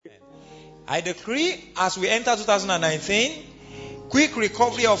I decree as we enter 2019, quick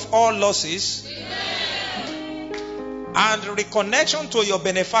recovery of all losses and reconnection to your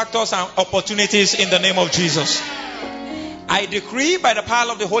benefactors and opportunities in the name of Jesus. I decree by the power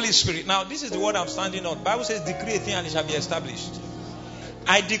of the Holy Spirit. Now, this is the word I'm standing on. The Bible says, decree a thing and it shall be established.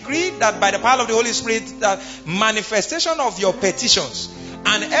 I decree that by the power of the Holy Spirit, that manifestation of your petitions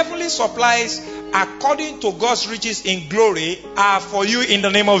and heavenly supplies according to God's riches in glory are for you in the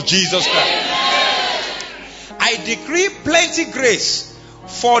name of Jesus Christ. I decree plenty grace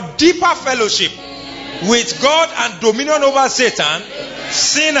for deeper fellowship with God and dominion over Satan,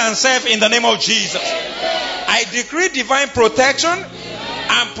 sin and self in the name of Jesus. I decree divine protection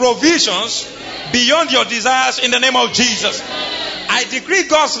and provisions beyond your desires in the name of Jesus. I decree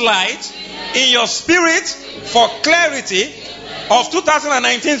God's light in your spirit for clarity of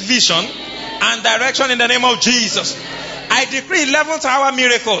 2019's vision and direction in the name of Jesus. I decree 11th hour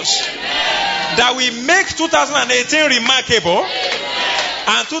miracles that will make 2018 remarkable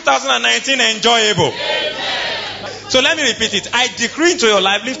and 2019 enjoyable. So let me repeat it. I decree into your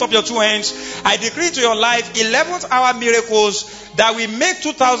life, lift up your two hands. I decree into your life 11th hour miracles that will make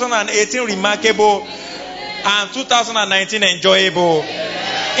 2018 remarkable and 2019 enjoyable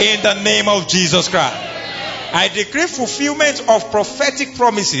in the name of Jesus Christ. I decree fulfillment of prophetic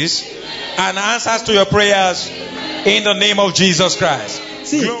promises and answers to your prayers in the name of Jesus Christ.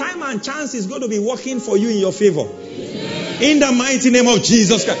 See, time and chance is going to be working for you in your favor. In the mighty name of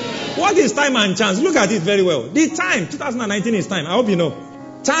Jesus Christ. What is time and chance? Look at it very well. The time, 2019 is time. I hope you know.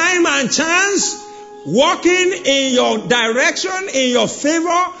 Time and chance working in your direction, in your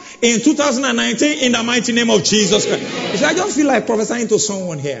favor in 2019 in the mighty name of Jesus Christ. I just feel like prophesying to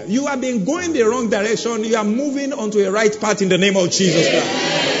someone here. You have been going the wrong direction. You are moving onto a right path in the name of Jesus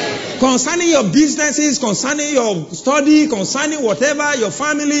Christ. Concerning your businesses, concerning your study, concerning whatever, your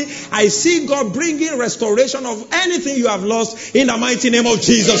family, I see God bringing restoration of anything you have lost in the mighty name of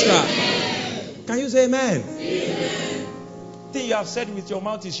Jesus Christ. Can you say amen? Amen. The thing you have said with your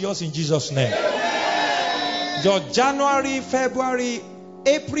mouth is yours in Jesus' name. Your January, February,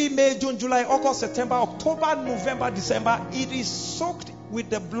 April, May, June, July, August, September, October, November, December, it is soaked with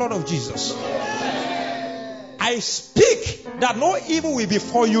the blood of Jesus. I speak that no evil will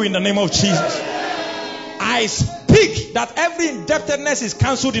befall you in the name of Jesus. I speak that every indebtedness is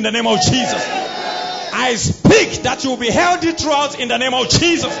cancelled in the name of Jesus. I speak that you will be healthy throughout in the name of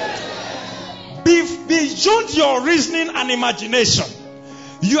Jesus. Beyond your reasoning and imagination,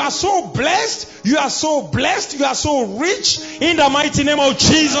 you are so blessed, you are so blessed, you are so rich in the mighty name of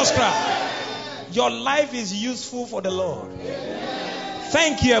Jesus Christ. Your life is useful for the Lord.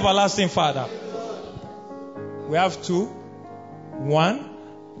 Thank you, everlasting Father. We have 2, 1,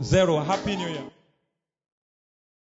 0. Happy New Year.